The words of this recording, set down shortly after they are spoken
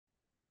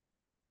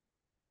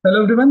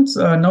Hello everyone.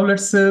 Now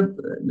let's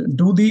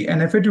do the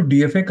NFA to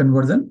DFA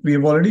conversion. We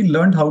have already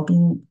learned how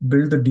to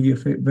build the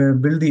DFA,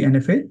 build the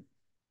NFA.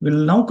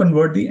 We'll now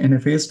convert the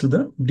NFAs to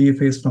the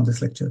DFAs from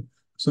this lecture.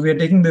 So we are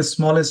taking the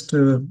smallest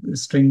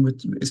string,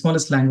 which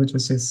smallest language,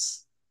 which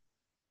is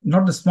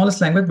not the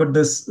smallest language, but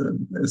this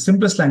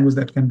simplest language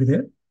that can be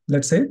there.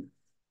 Let's say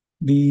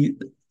the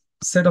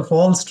set of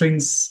all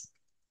strings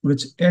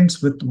which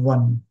ends with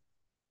one.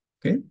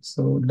 Okay,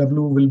 so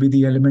W will be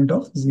the element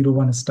of 0,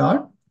 1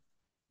 start,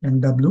 and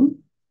W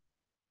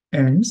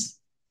ends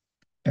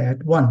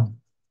at 1.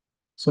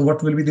 So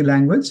what will be the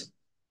language?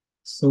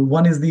 So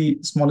 1 is the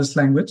smallest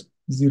language.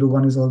 0,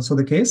 1 is also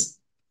the case.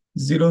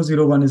 0,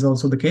 0, 1 is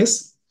also the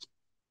case.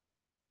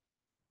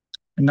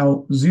 And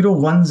now 0,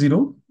 1,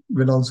 0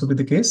 will also be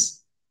the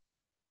case.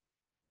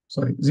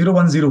 Sorry, 0,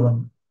 1, 0,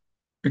 1.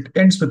 It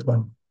ends with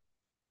 1.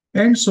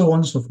 And so on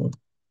and so forth.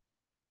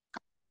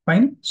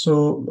 Fine.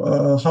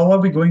 So how are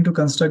we going to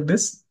construct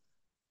this?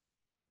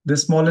 The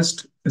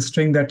smallest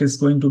string that is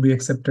going to be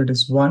accepted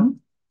is 1.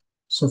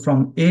 So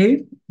from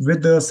A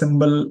with the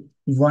symbol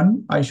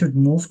 1, I should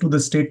move to the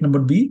state number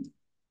B,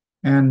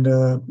 and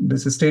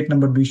this state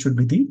number B should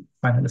be the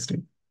final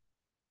state.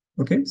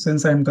 Okay,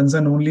 since I'm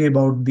concerned only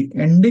about the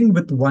ending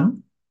with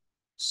 1,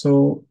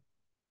 so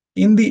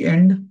in the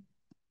end,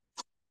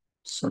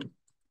 sorry,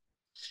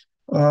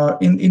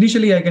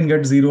 initially I can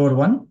get 0 or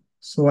 1,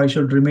 so I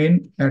should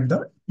remain at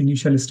the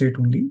initial state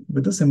only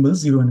with the symbols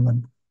 0 and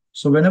 1.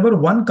 So whenever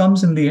 1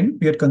 comes in the end,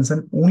 we are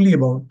concerned only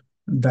about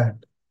that.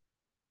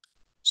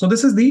 So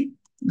this is the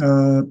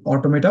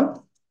automata,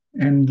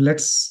 and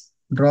let's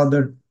draw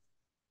the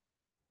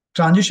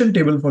transition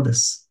table for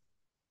this.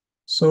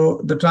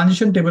 So the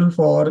transition table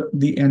for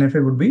the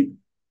NFA would be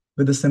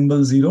with the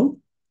symbol 0,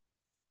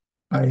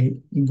 I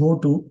go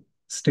to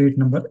state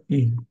number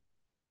A.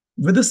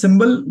 With the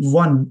symbol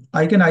 1,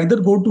 I can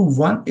either go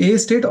to A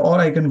state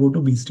or I can go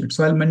to B state.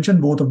 So I'll mention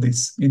both of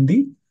these in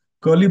the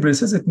curly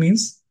braces. It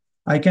means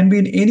I can be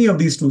in any of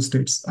these two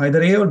states,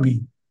 either A or B.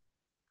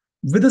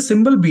 With the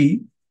symbol B,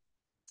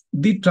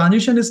 the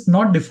transition is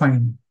not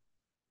defined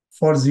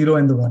for 0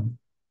 and the 1.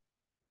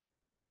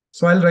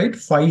 So I'll write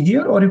phi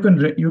here, or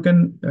you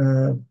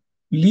can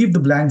leave the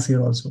blanks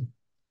here also.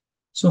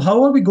 So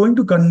how are we going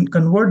to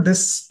convert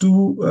this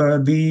to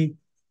the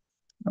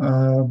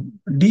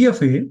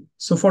DFA?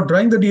 So for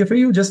drawing the DFA,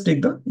 you just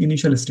take the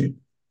initial state.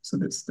 So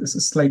this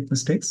is slight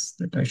mistakes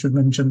that I should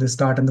mention the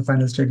start and the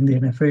final state in the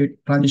NFA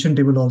transition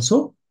table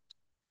also.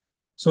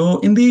 So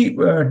in the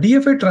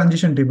DFA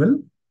transition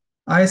table,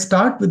 I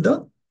start with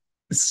the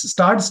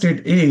start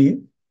state A,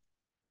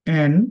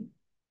 and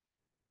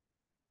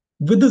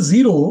with the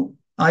 0,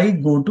 I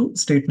go to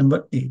state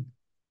number A.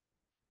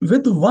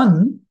 With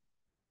 1,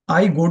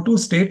 I go to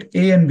state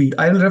A and B.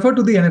 I will refer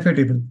to the NFA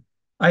table.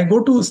 I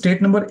go to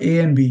state number A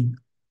and B.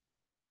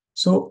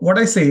 So what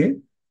I say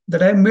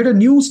that I have made a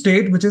new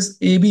state, which is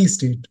AB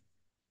state.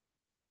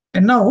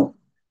 And now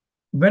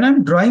when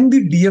I'm drawing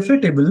the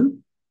DFA table,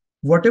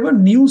 whatever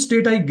new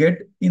state I get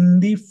in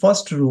the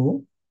first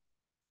row,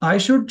 I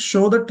should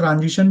show the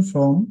transition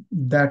from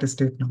that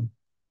state now.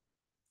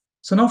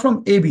 So now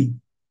from AB.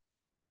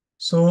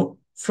 So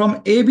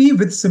from AB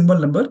with symbol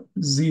number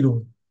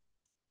 0.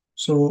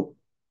 So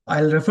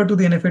I'll refer to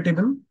the NFA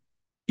table.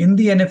 In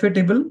the NFA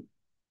table,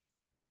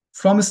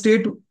 from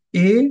state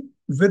A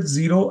with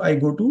 0, I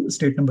go to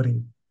state number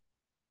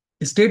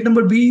A. State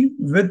number B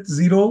with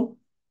 0.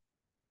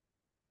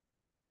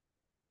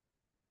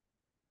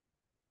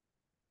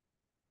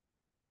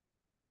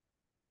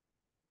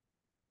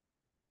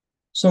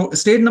 So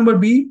state number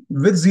B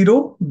with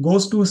 0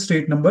 goes to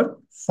state number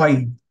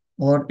 5,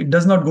 or it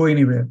does not go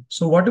anywhere.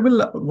 So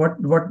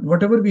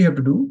whatever we have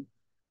to do,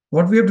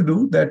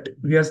 that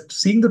we are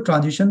seeing the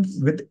transition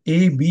with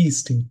A, B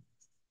state.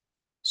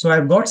 So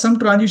I've got some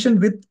transition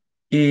with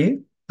A,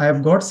 I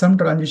have got some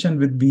transition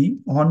with B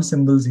on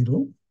symbol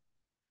 0.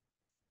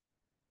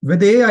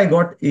 With A, I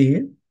got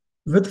A.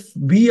 With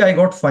B, I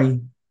got 5.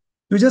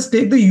 You just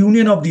take the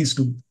union of these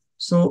two.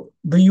 So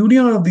the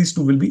union of these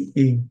two will be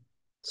A.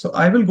 So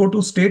I will go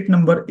to state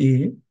number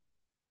A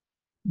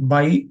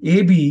by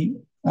AB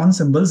on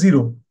symbol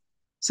 0.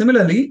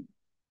 Similarly,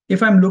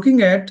 if I'm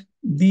looking at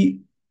the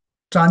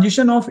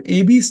transition of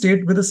AB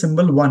state with a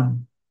symbol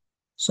 1.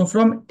 So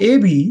from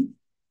AB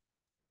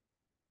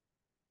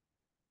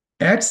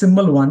at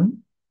symbol 1,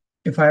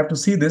 if I have to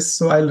see this,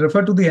 so I'll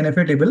refer to the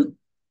NFA table.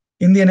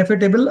 In the NFA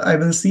table, I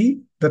will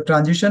see the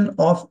transition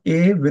of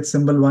A with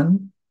symbol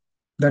 1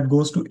 that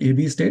goes to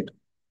AB state.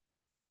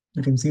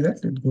 You can see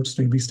that it goes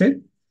to AB state.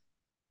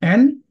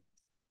 And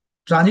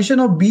transition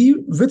of B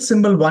with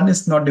symbol 1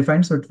 is not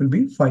defined, so it will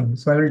be 5.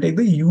 So I will take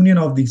the union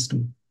of these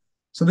two.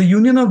 So the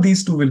union of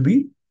these two will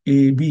be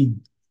AB.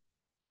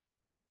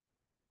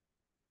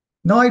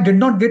 Now I did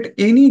not get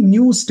any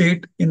new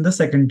state in the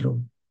second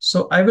row.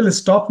 So I will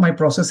stop my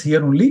process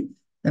here only,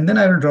 and then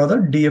I will draw the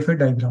DFA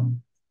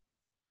diagram.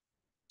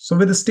 So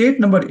with the state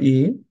number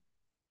A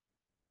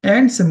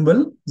and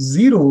symbol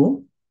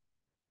 0,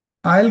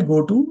 I'll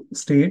go to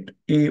state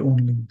A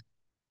only.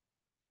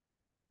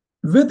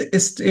 with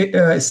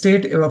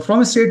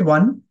from state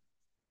 1,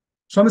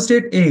 from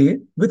state A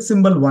with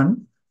symbol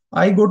 1,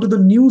 I go to the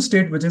new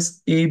state, which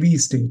is AB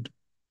state.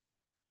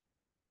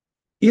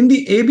 In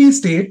the AB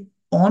state,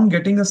 on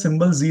getting a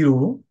symbol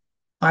 0,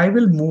 I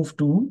will move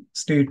to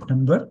state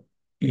number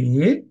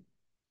A.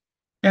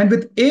 And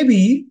with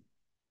AB,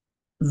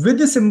 with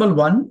the symbol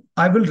 1,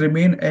 I will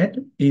remain at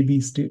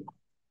AB state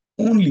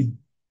only.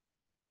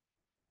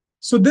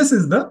 So this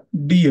is the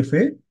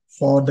DFA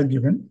for the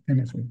given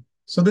NFA.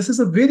 So this is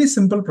a very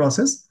simple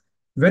process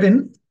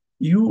wherein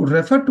you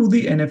refer to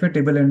the NFA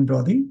table and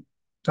draw the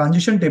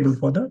transition table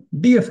for the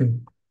DFA.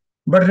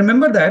 But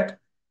remember that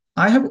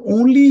I have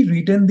only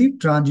written the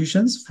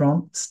transitions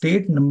from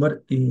state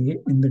number A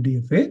in the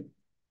DFA.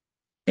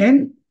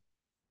 And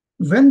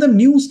when the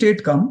new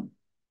state comes,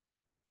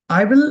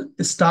 I will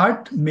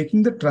start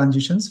making the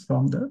transitions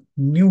from the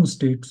new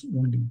states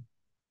only.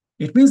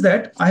 It means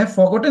that I have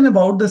forgotten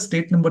about the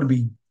state number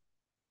B.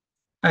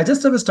 I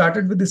just have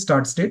started with the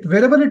start state.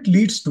 Wherever it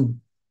leads to,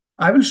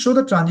 I will show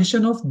the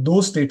transition of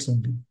those states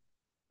only.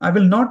 I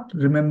will not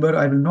remember,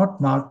 I will not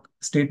mark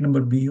state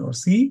number B or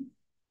C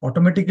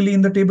automatically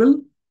in the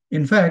table.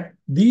 In fact,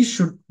 these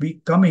should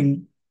be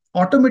coming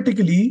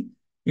automatically.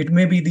 It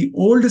may be the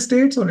old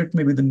states or it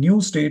may be the new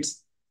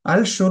states.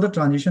 I'll show the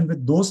transition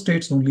with those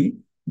states only,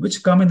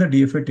 which come in the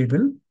DFA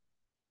table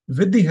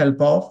with the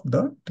help of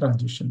the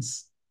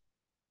transitions.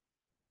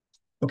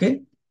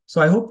 Okay,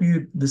 so I hope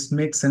this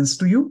makes sense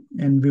to you,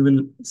 and we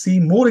will see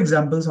more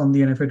examples on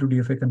the NFA to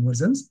DFA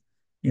conversions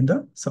in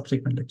the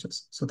subsequent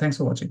lectures. So thanks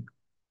for watching.